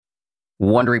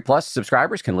Wondery Plus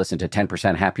subscribers can listen to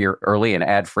 10% Happier early and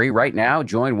ad-free right now.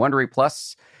 Join Wondery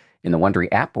Plus in the Wondery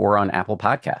app or on Apple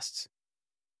Podcasts.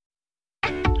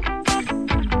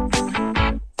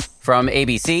 From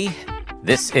ABC,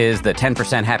 this is the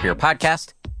 10% Happier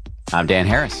podcast. I'm Dan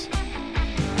Harris.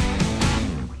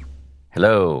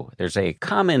 Hello. There's a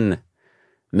common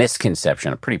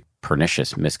misconception, a pretty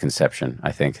pernicious misconception,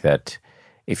 I think, that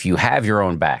if you have your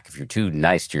own back, if you're too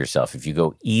nice to yourself, if you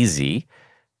go easy,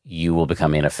 you will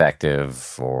become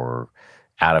ineffective or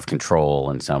out of control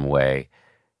in some way,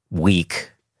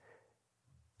 weak.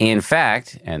 In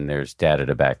fact, and there's data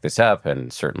to back this up,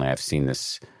 and certainly I've seen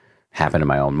this happen in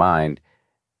my own mind,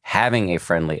 having a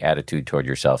friendly attitude toward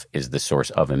yourself is the source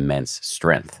of immense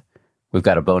strength. We've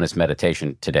got a bonus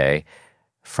meditation today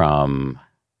from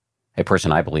a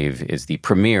person I believe is the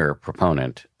premier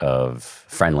proponent of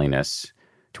friendliness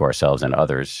to ourselves and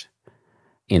others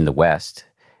in the West.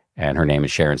 And her name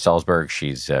is Sharon Salzberg.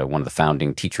 She's one of the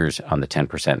founding teachers on the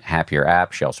 10% Happier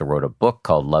app. She also wrote a book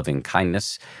called Loving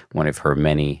Kindness, one of her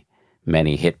many,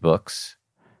 many hit books.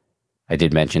 I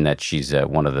did mention that she's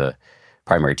one of the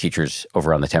primary teachers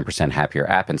over on the 10% Happier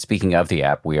app. And speaking of the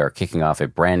app, we are kicking off a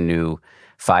brand new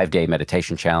 5-day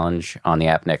meditation challenge on the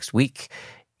app next week.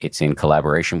 It's in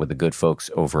collaboration with the good folks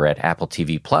over at Apple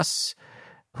TV Plus,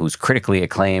 whose critically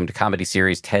acclaimed comedy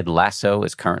series Ted Lasso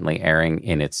is currently airing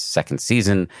in its second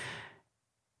season.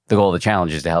 The goal of the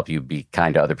challenge is to help you be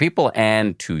kind to other people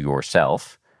and to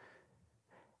yourself.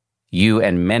 You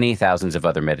and many thousands of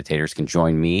other meditators can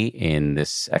join me in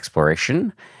this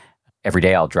exploration. Every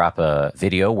day I'll drop a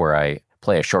video where I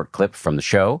play a short clip from the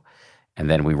show, and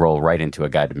then we roll right into a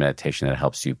guided meditation that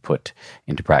helps you put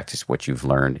into practice what you've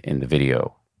learned in the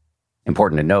video.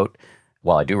 Important to note,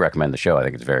 while I do recommend the show, I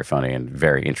think it's very funny and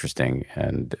very interesting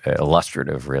and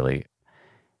illustrative, really.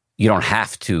 You don't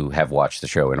have to have watched the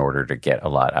show in order to get a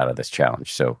lot out of this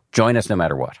challenge. So join us no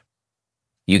matter what.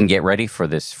 You can get ready for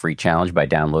this free challenge by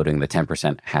downloading the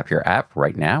 10% Happier app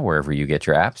right now, wherever you get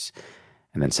your apps,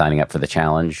 and then signing up for the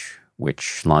challenge,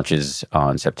 which launches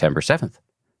on September 7th.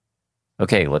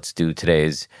 Okay, let's do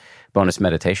today's bonus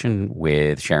meditation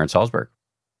with Sharon Salzberg.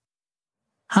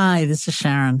 Hi, this is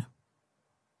Sharon.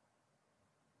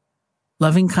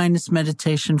 Loving kindness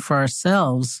meditation for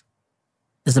ourselves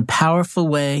is a powerful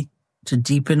way to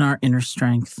deepen our inner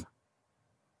strength.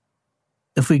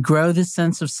 If we grow this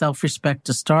sense of self-respect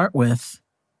to start with,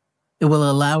 it will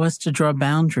allow us to draw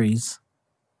boundaries,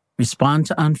 respond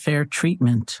to unfair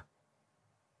treatment,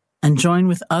 and join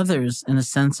with others in a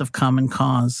sense of common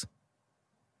cause.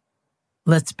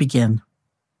 Let's begin.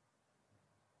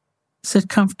 Sit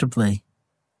comfortably.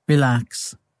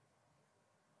 Relax.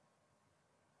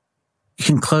 You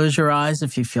can close your eyes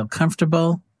if you feel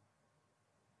comfortable.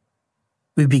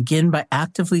 We begin by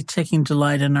actively taking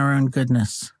delight in our own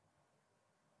goodness.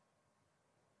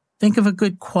 Think of a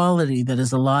good quality that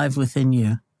is alive within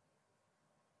you.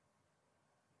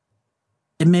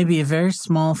 It may be a very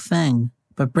small thing,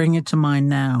 but bring it to mind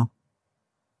now.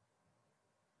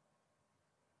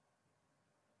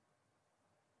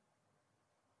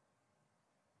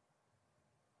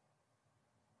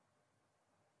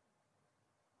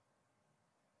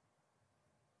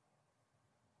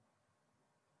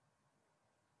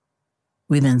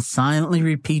 We then silently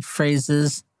repeat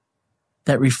phrases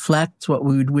that reflect what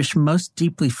we would wish most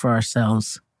deeply for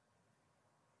ourselves,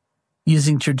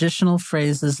 using traditional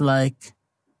phrases like,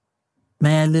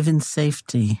 "May I live in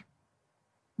safety.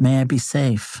 May I be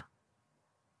safe.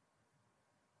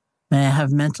 May I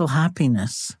have mental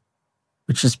happiness,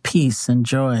 which is peace and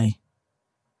joy.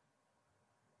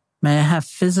 May I have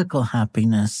physical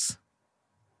happiness,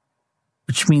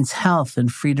 which means health and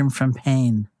freedom from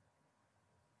pain.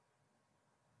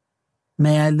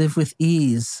 May I live with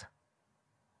ease,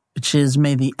 which is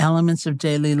may the elements of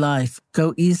daily life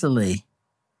go easily,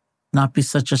 not be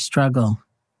such a struggle."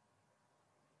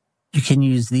 You can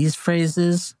use these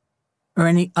phrases or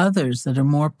any others that are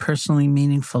more personally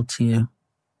meaningful to you.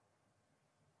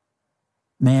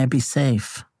 May I be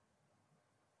safe.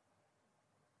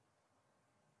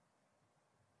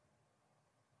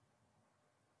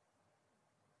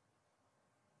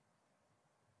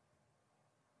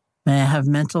 May I have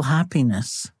mental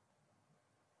happiness.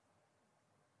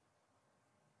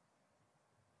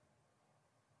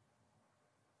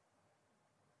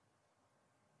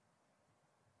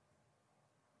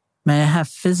 May I have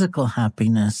physical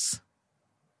happiness.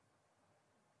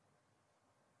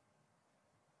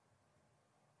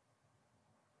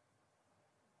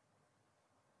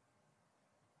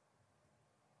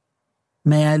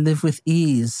 May I live with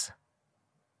ease.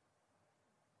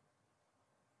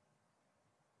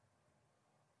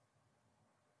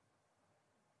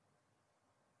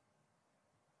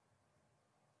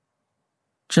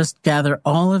 Just gather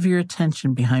all of your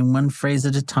attention behind one phrase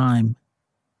at a time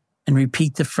and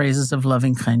repeat the phrases of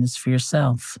loving kindness for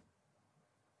yourself.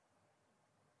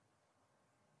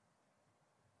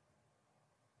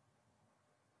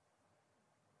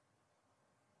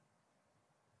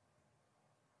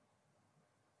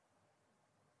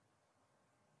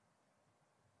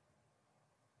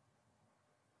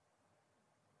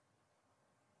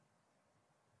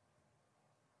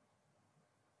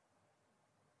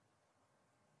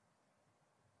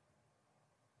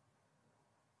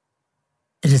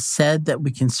 It is said that we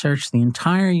can search the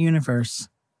entire universe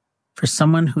for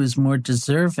someone who is more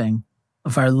deserving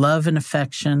of our love and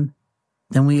affection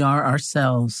than we are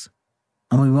ourselves,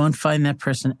 and we won't find that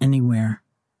person anywhere.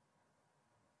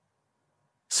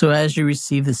 So as you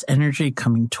receive this energy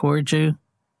coming toward you,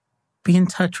 be in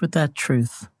touch with that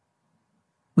truth.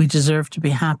 We deserve to be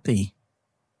happy.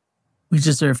 We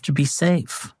deserve to be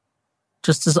safe,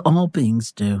 just as all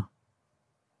beings do.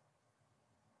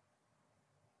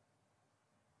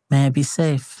 May I be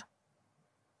safe.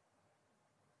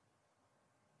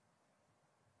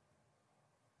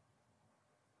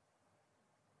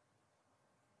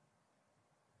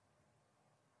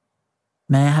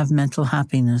 May I have mental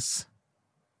happiness.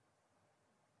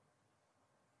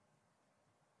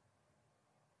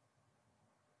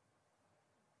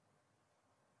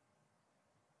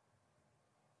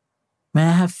 May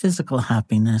I have physical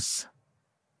happiness.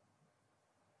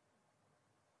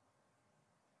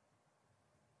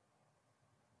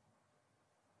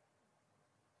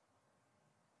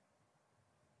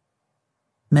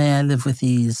 May I live with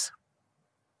ease.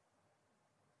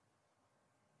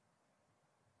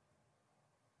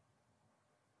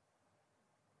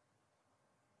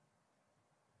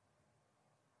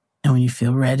 And when you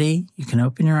feel ready, you can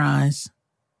open your eyes.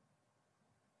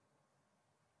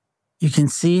 You can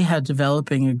see how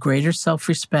developing a greater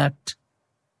self-respect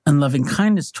and loving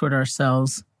kindness toward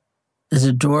ourselves is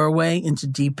a doorway into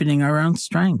deepening our own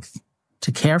strength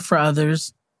to care for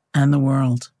others and the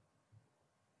world.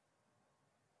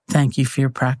 Thank you for your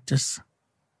practice.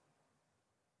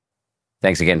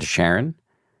 Thanks again to Sharon,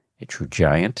 a true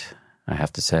giant, I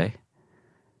have to say.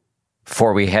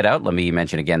 Before we head out, let me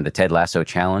mention again the Ted Lasso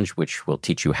Challenge, which will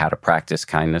teach you how to practice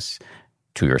kindness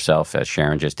to yourself, as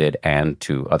Sharon just did, and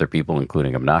to other people,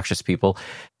 including obnoxious people.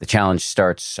 The challenge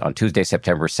starts on Tuesday,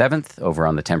 September 7th, over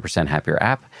on the 10% Happier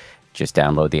app. Just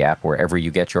download the app wherever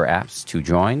you get your apps to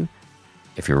join.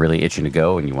 If you're really itching to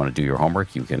go and you want to do your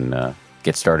homework, you can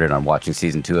get started on watching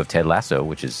season 2 of Ted Lasso,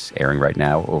 which is airing right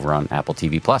now over on Apple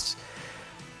TV+.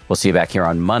 We'll see you back here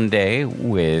on Monday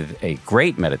with a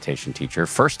great meditation teacher,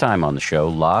 first time on the show,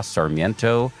 La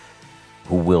Sarmiento,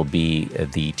 who will be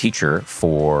the teacher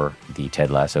for the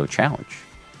Ted Lasso Challenge.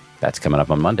 That's coming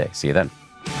up on Monday. See you then.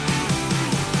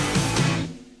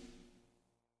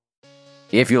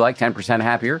 If you like 10%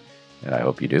 Happier, and I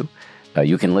hope you do,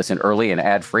 you can listen early and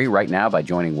ad-free right now by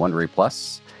joining Wondery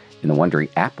Plus in the Wondery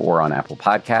app or on Apple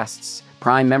Podcasts.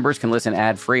 Prime members can listen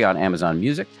ad-free on Amazon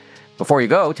Music. Before you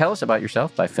go, tell us about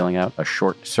yourself by filling out a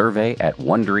short survey at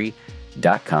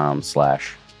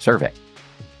Wondery.com/survey.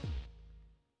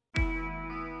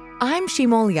 I'm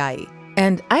Shimol Yai,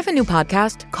 and I have a new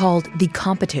podcast called The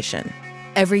Competition.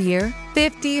 Every year,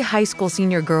 50 high school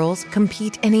senior girls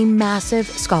compete in a massive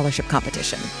scholarship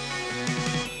competition.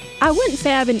 I wouldn't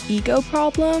say I have an ego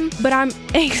problem, but I'm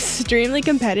extremely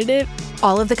competitive.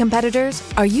 All of the competitors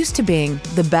are used to being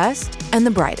the best and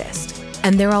the brightest,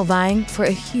 and they're all vying for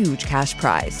a huge cash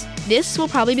prize. This will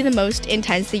probably be the most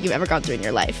intense thing you've ever gone through in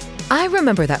your life. I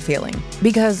remember that feeling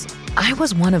because I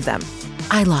was one of them.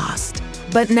 I lost.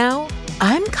 But now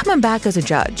I'm coming back as a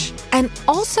judge and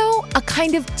also a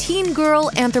kind of teen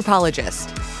girl anthropologist.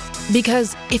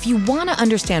 Because if you want to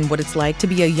understand what it's like to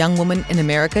be a young woman in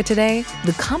America today,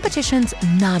 the competition's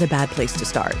not a bad place to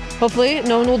start. Hopefully,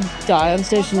 no one will die on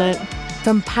stage tonight.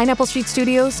 From Pineapple Street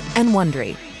Studios and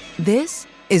Wondery, this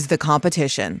is The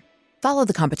Competition. Follow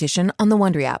The Competition on the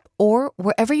Wondery app or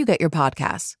wherever you get your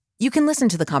podcasts. You can listen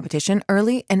to The Competition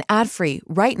early and ad-free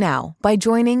right now by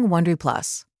joining Wondery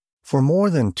Plus. For more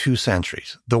than 2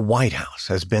 centuries, the White House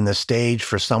has been the stage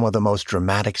for some of the most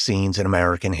dramatic scenes in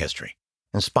American history.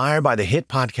 Inspired by the hit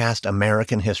podcast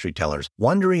American History Tellers,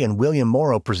 Wondery and William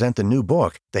Morrow present the new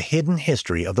book, The Hidden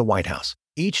History of the White House.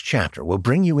 Each chapter will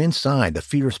bring you inside the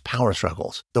fierce power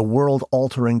struggles, the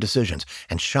world-altering decisions,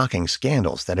 and shocking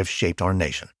scandals that have shaped our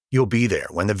nation. You'll be there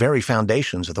when the very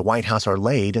foundations of the White House are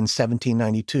laid in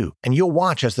 1792, and you'll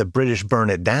watch as the British burn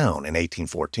it down in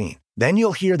 1814. Then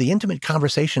you'll hear the intimate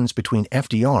conversations between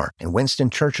FDR and Winston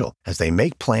Churchill as they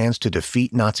make plans to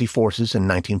defeat Nazi forces in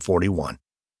 1941.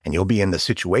 And you'll be in the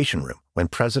Situation Room when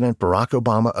President Barack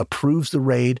Obama approves the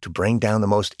raid to bring down the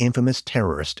most infamous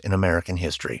terrorist in American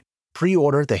history.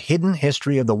 Pre-order The Hidden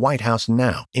History of the White House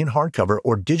now in hardcover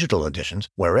or digital editions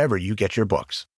wherever you get your books.